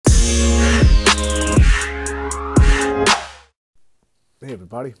Hey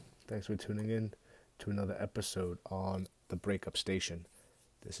everybody, thanks for tuning in to another episode on the Breakup Station.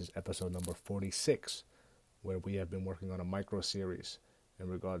 This is episode number 46, where we have been working on a micro series in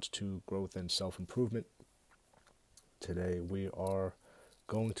regards to growth and self-improvement. Today we are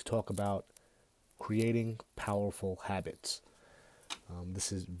going to talk about creating powerful habits.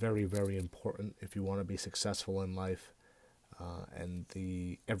 This is very, very important if you want to be successful in life, and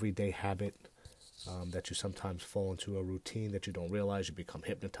the everyday habit that you sometimes fall into a routine that you don't realize, you become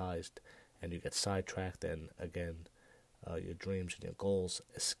hypnotized and you get sidetracked, and again, your dreams and your goals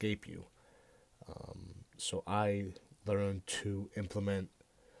escape you. So I learned to implement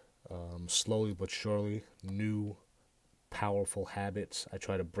slowly but surely new powerful habits. I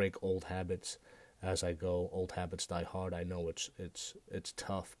try to break old habits as I go. Old habits die hard. I know it's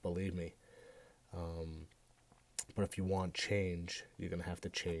tough, believe me. But if you want change, you're going to have to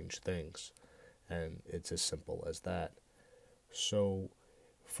change things. And it's as simple as that. So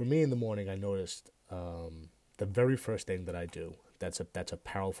for me in the morning, I noticed the very first thing that I do, that's a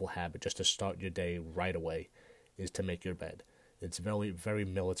powerful habit, just to start your day right away, is to make your bed. It's very, very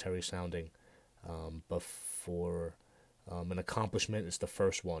military sounding, but for an accomplishment, it's the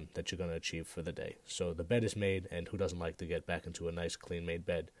first one that you're going to achieve for the day. So the bed is made, and who doesn't like to get back into a nice, clean made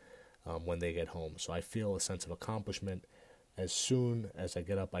bed when they get home? So I feel a sense of accomplishment. As soon as I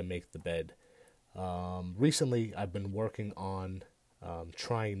get up, I make the bed. Recently, I've been working on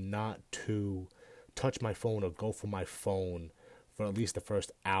trying not to touch my phone or go for my phone for at least the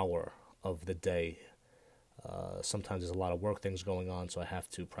first hour of the day. Sometimes there's a lot of work things going on, so I have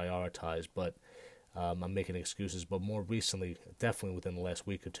to prioritize, but I'm making excuses. But more recently, definitely within the last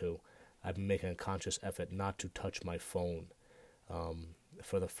week or two, I've been making a conscious effort not to touch my phone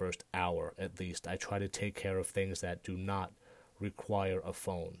for the first hour at least. I try to take care of things that do not require a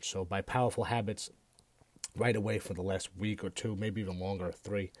phone. So by powerful habits, right away for the last week or two, maybe even longer,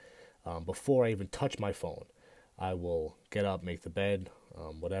 3, before I even touch my phone, I will get up, make the bed,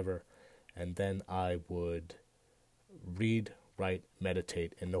 whatever, and then I would read, write,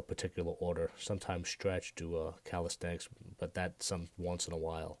 meditate in no particular order. Sometimes stretch, do calisthenics, but that's some once in a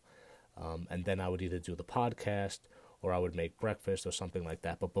while. And then I would either do the podcast or I would make breakfast or something like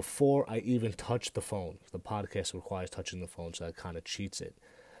that. But before I even touch the phone, the podcast requires touching the phone, so that kind of cheats it.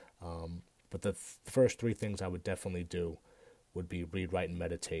 But the first 3 things I would definitely do would be read, write, and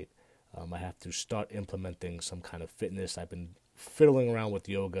meditate. I have to start implementing some kind of fitness. I've been fiddling around with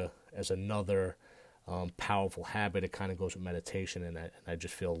yoga as another powerful habit. It kind of goes with meditation, and I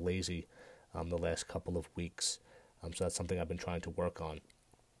just feel lazy the last couple of weeks. So that's something I've been trying to work on.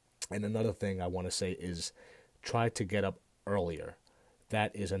 And another thing I want to say is try to get up earlier.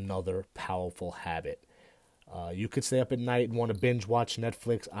 That is another powerful habit. You could stay up at night and want to binge watch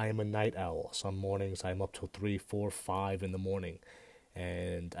Netflix. I am a night owl. Some mornings I'm up till 3, 4, 5 in the morning.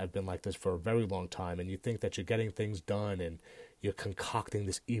 And I've been like this for a very long time. And you think that you're getting things done and you're concocting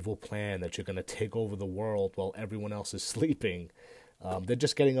this evil plan that you're going to take over the world while everyone else is sleeping. They're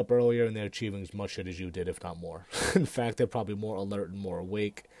just getting up earlier and they're achieving as much shit as you did, if not more. In fact, they're probably more alert and more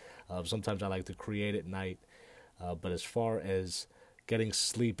awake. Sometimes I like to create at night. But as far as getting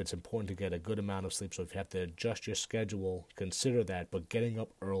sleep, it's important to get a good amount of sleep. So if you have to adjust your schedule, consider that. But getting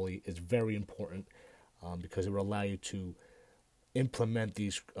up early is very important because it will allow you to implement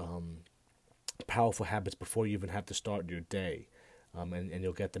these powerful habits before you even have to start your day. And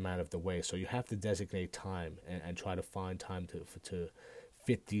you'll get them out of the way. So you have to designate time and try to find time to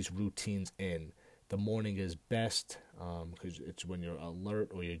fit these routines in. The morning is best because it's when you're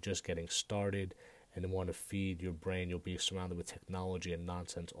alert or you're just getting started and want to feed your brain. You'll be surrounded with technology and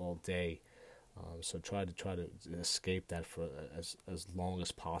nonsense all day. So try to escape that for as long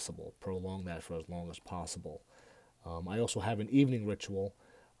as possible. Prolong that for as long as possible. I also have an evening ritual,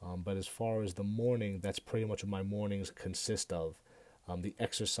 but as far as the morning, that's pretty much what my mornings consist of. The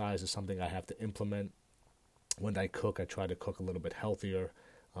exercise is something I have to implement. When I cook, I try to cook a little bit healthier,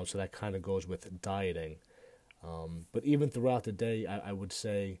 so that kind of goes with dieting. But even throughout the day, I would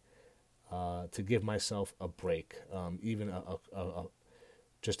say to give myself a break. Even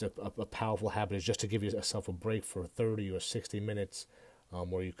just a powerful habit is just to give yourself a break for 30 or 60 minutes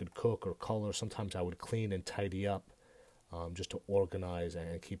where you could cook or color. Sometimes I would clean and tidy up just to organize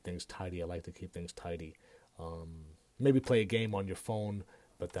and keep things tidy. I like to keep things tidy. Maybe play a game on your phone,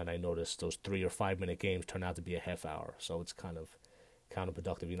 but then I noticed those 3 or 5 minute games turn out to be a half hour. So it's kind of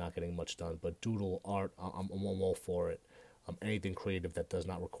counterproductive. You're not getting much done. But doodle, art, I'm all for it. Anything creative that does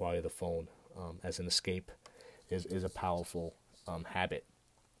not require the phone as an escape is a powerful habit.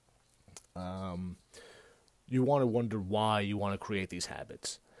 You want to wonder why you want to create these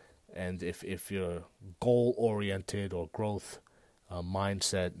habits. And if you're goal-oriented or growth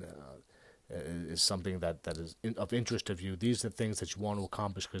mindset is something that is of interest of you. These are the things that you want to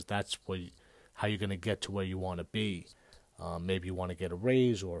accomplish because that's how you're going to get to where you want to be. Maybe you want to get a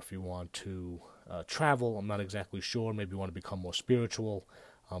raise, or if you want to travel, I'm not exactly sure. Maybe you want to become more spiritual.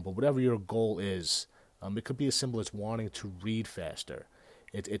 But whatever your goal is, it could be as simple as wanting to read faster.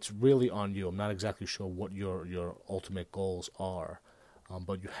 It's really on you. I'm not exactly sure what your ultimate goals are,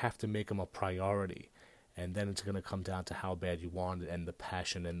 but you have to make them a priority. And then it's going to come down to how bad you want it and the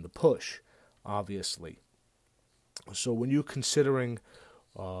passion and the push, obviously. So when you're considering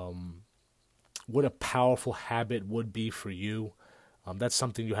what a powerful habit would be for you, that's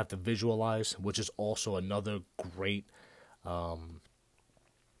something you have to visualize, which is also another great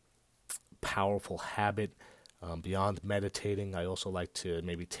powerful habit. Beyond meditating, I also like to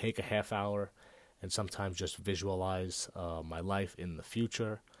maybe take a half hour and sometimes just visualize my life in the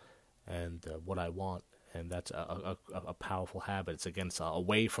future and what I want. And that's a powerful habit. It's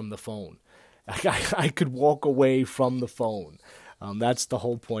away from the phone. I could walk away from the phone. That's the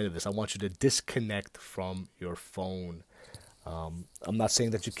whole point of this. I want you to disconnect from your phone. I'm not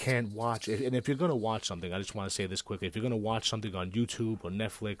saying that you can't watch, and if you're going to watch something, I just want to say this quickly. If you're going to watch something on YouTube or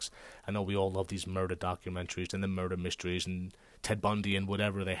Netflix, I know we all love these murder documentaries and the murder mysteries and Ted Bundy and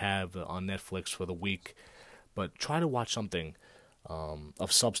whatever they have on Netflix for the week, but try to watch something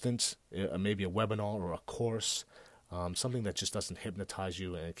of substance, maybe a webinar or a course, something that just doesn't hypnotize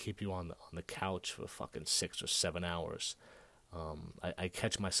you and keep you on the couch for fucking 6 or 7 hours. I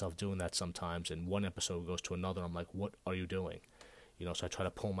catch myself doing that sometimes, and one episode goes to another. I'm like, what are you doing? So I try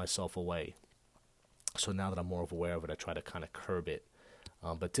to pull myself away. So now that I'm more aware of it, I try to kind of curb it.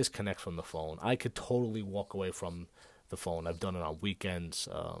 But disconnect from the phone. I could totally walk away from the phone. I've done it on weekends.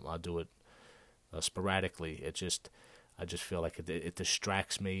 I'll do it sporadically. I just feel like it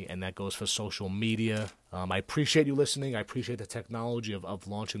distracts me, and that goes for social media. I appreciate you listening. I appreciate the technology of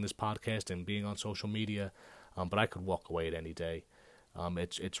launching this podcast and being on social media. But I could walk away at any day.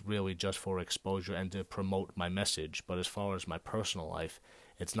 It's really just for exposure and to promote my message. But as far as my personal life,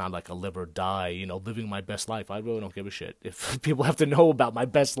 it's not like a live or die, living my best life. I really don't give a shit. If people have to know about my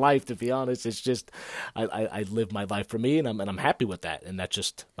best life, to be honest, it's just I live my life for me, and I'm happy with that. And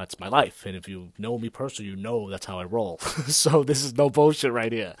that's my life. And if you know me personally, you know that's how I roll. So this is no bullshit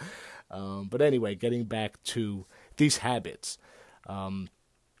right here. But anyway, getting back to these habits.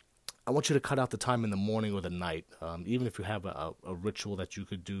 I want you to cut out the time in the morning or the night. Even if you have a ritual that you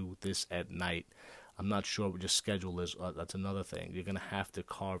could do this at night, I'm not sure what your schedule is. That's another thing. You're going to have to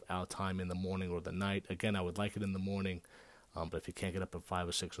carve out time in the morning or the night. Again, I would like it in the morning, but if you can't get up at 5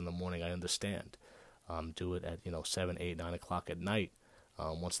 or 6 in the morning, I understand. Do it at 7, 8, 9 o'clock at night.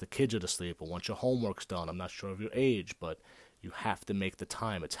 Once the kids are asleep or once your homework's done. I'm not sure of your age, but you have to make the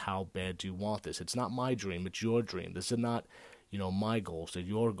time. It's how bad do you want this? It's not my dream. It's your dream. This is not my goals, they're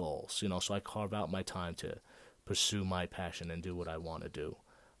your goals, so I carve out my time to pursue my passion and do what I want to do.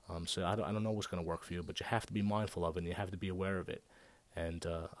 So I don't know what's going to work for you, but you have to be mindful of it, and you have to be aware of it. And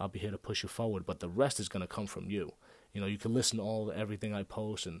I'll be here to push you forward, but the rest is going to come from you. You can listen to everything I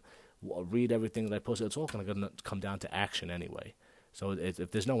post and read everything that I post. It's all going to come down to action anyway. So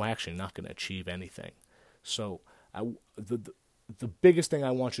if there's no action, you're not going to achieve anything. So the biggest thing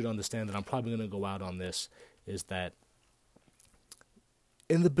I want you to understand, and I'm probably going to go out on this, is that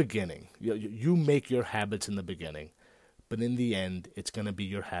in the beginning, you make your habits in the beginning, but in the end, it's going to be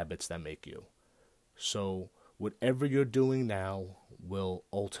your habits that make you. So whatever you're doing now will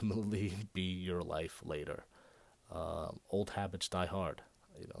ultimately be your life later. Old habits die hard.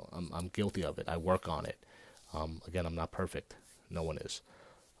 I'm guilty of it. I work on it. Again, I'm not perfect. No one is.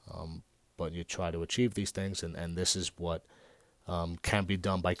 But you try to achieve these things, and this is what can be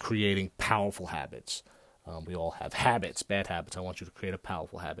done by creating powerful habits. We all have habits, bad habits. I want you to create a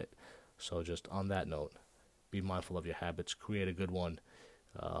powerful habit. So just on that note, be mindful of your habits. Create a good one.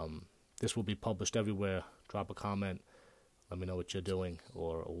 This will be published everywhere. Drop a comment. Let me know what you're doing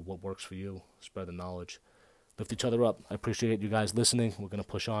or what works for you. Spread the knowledge. Lift each other up. I appreciate you guys listening. We're going to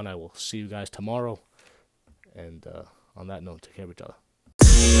push on. I will see you guys tomorrow. And on that note, take care of each other.